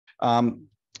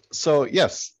So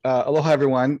yes, aloha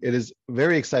everyone. It is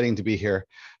very exciting to be here.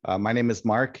 My name is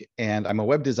Mark and I'm a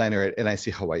web designer at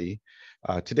NIC Hawaii.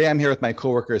 Today I'm here with my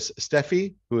coworkers,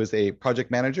 Steffi, who is a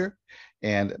project manager,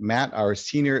 and Matt, our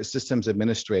senior systems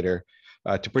administrator,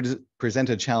 to present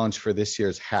a challenge for this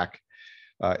year's HACC.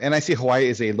 NIC Hawaii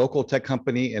is a local tech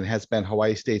company and has been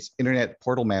Hawaii State's internet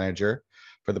portal manager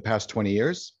for the past 20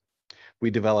 years. We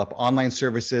develop online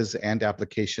services and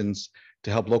applications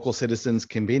to help local citizens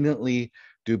conveniently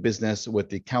do business with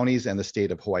the counties and the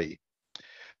state of Hawaii.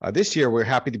 This year, we're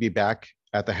happy to be back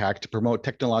at the HACC to promote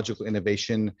technological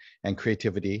innovation and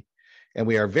creativity. And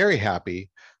we are very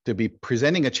happy to be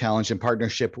presenting a challenge in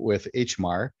partnership with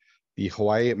HMAR, the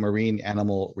Hawaii Marine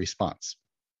Animal Response.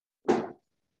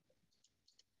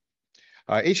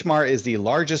 HMAR is the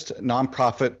largest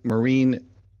nonprofit marine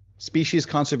species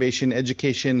conservation,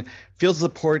 education, field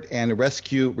support, and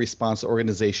rescue response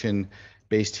organization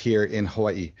based here in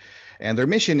Hawaii. And their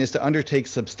mission is to undertake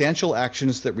substantial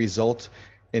actions that result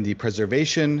in the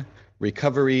preservation,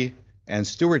 recovery, and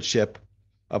stewardship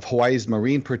of Hawaii's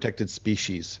marine protected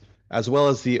species, as well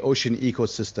as the ocean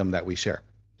ecosystem that we share.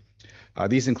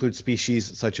 These include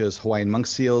species such as Hawaiian monk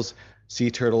seals,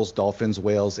 sea turtles, dolphins,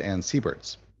 whales, and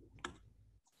seabirds.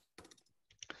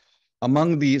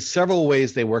 Among the several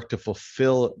ways they work to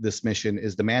fulfill this mission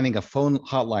is the manning of phone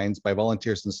hotlines by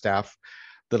volunteers and staff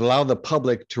that allow the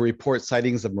public to report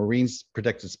sightings of marine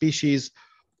protected species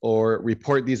or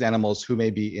report these animals who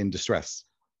may be in distress.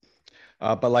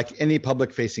 But like any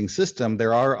public-facing system,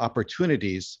 there are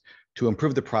opportunities to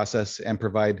improve the process and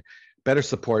provide better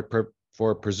support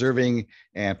for preserving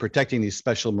and protecting these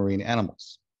special marine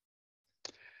animals.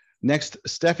 Next,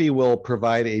 Steffi will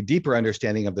provide a deeper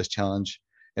understanding of this challenge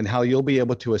and how you'll be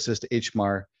able to assist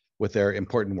HMAR with their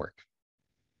important work.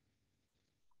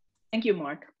 Thank you,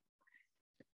 Mark.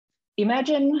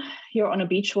 Imagine you're on a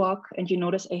beach walk and you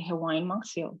notice a Hawaiian monk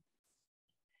seal.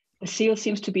 The seal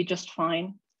seems to be just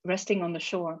fine, resting on the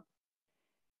shore.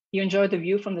 You enjoy the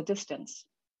view from the distance.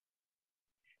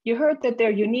 You heard that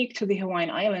they're unique to the Hawaiian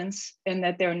Islands and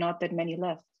that there are not that many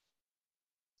left.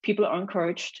 People are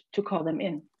encouraged to call them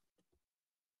in.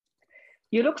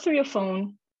 You look through your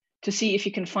phone to see if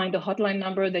you can find the hotline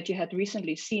number that you had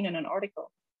recently seen in an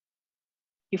article.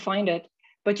 You find it,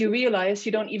 but you realize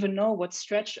you don't even know what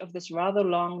stretch of this rather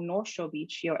long North Shore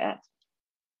beach you're at.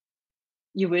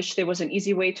 You wish there was an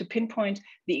easy way to pinpoint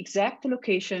the exact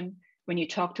location when you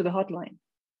talk to the hotline.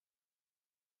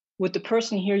 Would the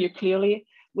person hear you clearly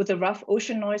with the rough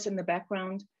ocean noise in the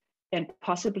background and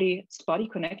possibly spotty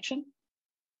connection?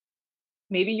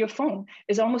 Maybe your phone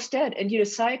is almost dead and you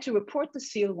decide to report the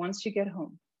seal once you get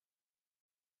home.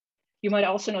 You might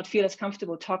also not feel as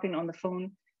comfortable talking on the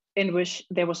phone and wish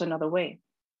there was another way.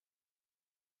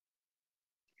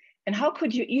 And how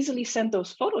could you easily send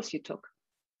those photos you took?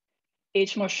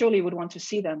 HMAR surely would want to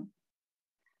see them.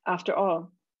 After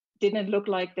all, didn't it look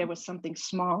like there was something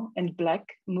small and black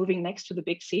moving next to the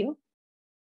big seal?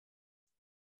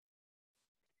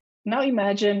 Now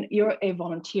imagine you're a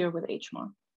volunteer with HMAR.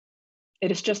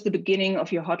 It is just the beginning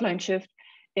of your hotline shift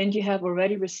and you have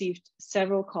already received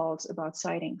several calls about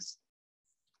sightings.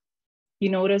 You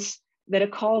notice that a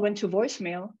call went to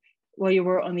voicemail while you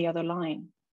were on the other line.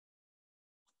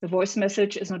 The voice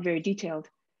message is not very detailed.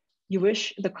 You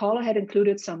wish the caller had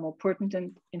included some more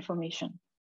pertinent information.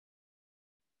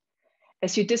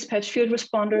 As you dispatch field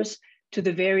responders to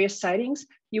the various sightings,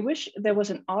 you wish there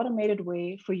was an automated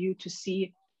way for you to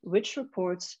see which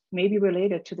reports may be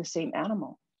related to the same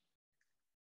animal.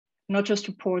 Not just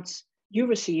reports you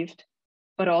received,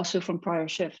 but also from prior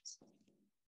shifts.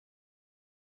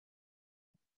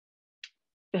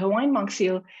 The Hawaiian monk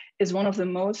seal is one of the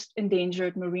most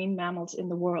endangered marine mammals in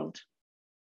the world.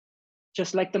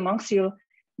 Just like the monk seal,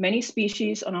 many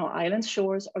species on our island's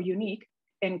shores are unique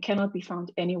and cannot be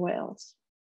found anywhere else.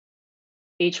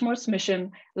 HMAR's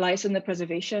mission lies in the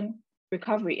preservation,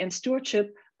 recovery, and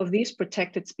stewardship of these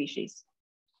protected species.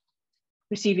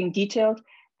 Receiving detailed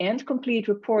and complete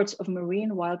reports of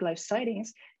marine wildlife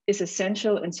sightings is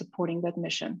essential in supporting that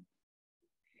mission.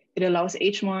 It allows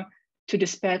HMAR to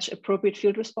dispatch appropriate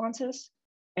field responses,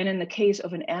 and in the case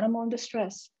of an animal in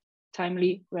distress,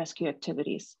 timely rescue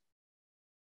activities.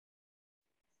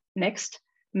 Next,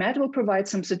 Matt will provide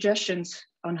some suggestions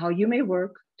on how you may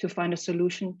work to find a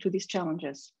solution to these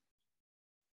challenges.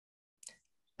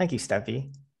 Thank you,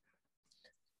 Steffi.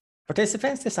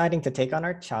 Participants deciding to take on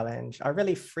our challenge are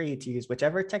really free to use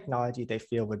whichever technology they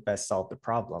feel would best solve the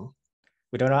problem.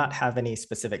 We do not have any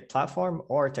specific platform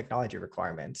or technology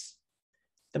requirements.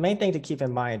 The main thing to keep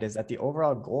in mind is that the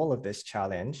overall goal of this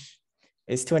challenge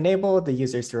is to enable the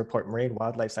users to report marine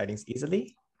wildlife sightings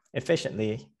easily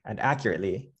efficiently, and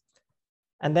accurately,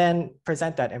 and then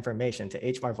present that information to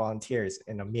HMAR volunteers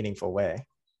in a meaningful way.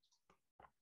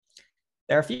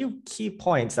 There are a few key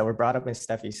points that were brought up in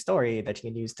Steffi's story that you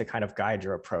can use to kind of guide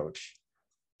your approach.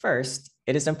 First,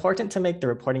 it is important to make the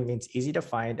reporting means easy to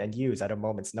find and use at a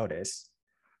moment's notice.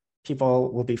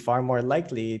 People will be far more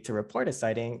likely to report a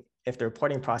sighting if the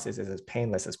reporting process is as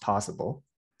painless as possible.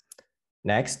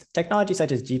 Next, technology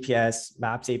such as GPS,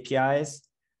 Maps APIs,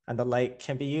 and the like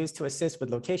can be used to assist with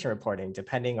location reporting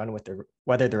depending on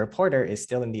whether the reporter is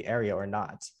still in the area or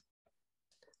not.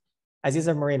 As these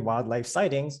are marine wildlife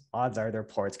sightings, odds are the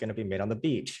report's going to be made on the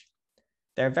beach.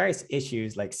 There are various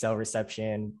issues like cell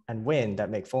reception and wind that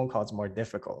make phone calls more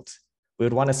difficult. We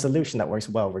would want a solution that works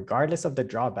well regardless of the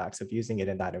drawbacks of using it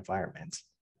in that environment.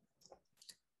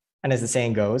 And as the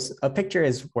saying goes, a picture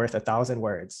is worth 1,000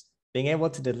 words. Being able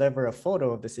to deliver a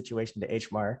photo of the situation to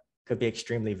HMAR could be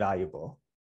extremely valuable.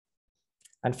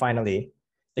 And finally,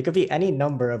 there could be any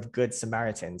number of good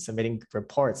Samaritans submitting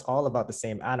reports all about the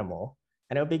same animal,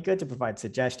 and it would be good to provide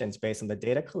suggestions based on the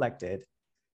data collected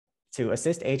to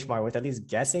assist HMAR with at least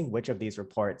guessing which of these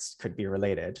reports could be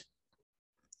related.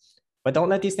 But don't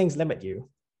let these things limit you.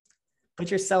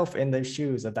 Put yourself in the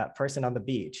shoes of that person on the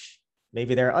beach.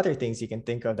 Maybe there are other things you can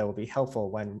think of that will be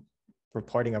helpful when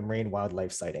reporting a marine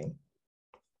wildlife sighting.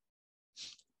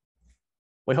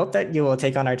 We hope that you will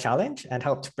take on our challenge and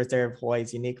help to preserve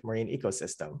Hawaii's unique marine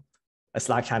ecosystem. A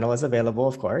Slack channel is available,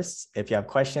 of course, if you have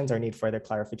questions or need further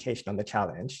clarification on the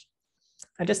challenge.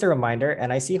 And just a reminder,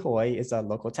 NIC Hawaii is a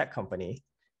local tech company,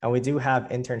 and we do have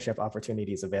internship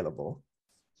opportunities available.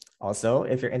 Also,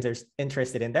 if you're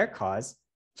interested in their cause,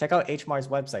 check out HMAR's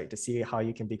website to see how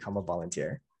you can become a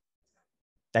volunteer.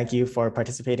 Thank you for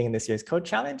participating in this year's code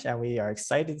challenge, and we are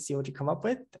excited to see what you come up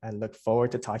with and look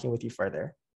forward to talking with you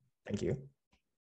further. Thank you.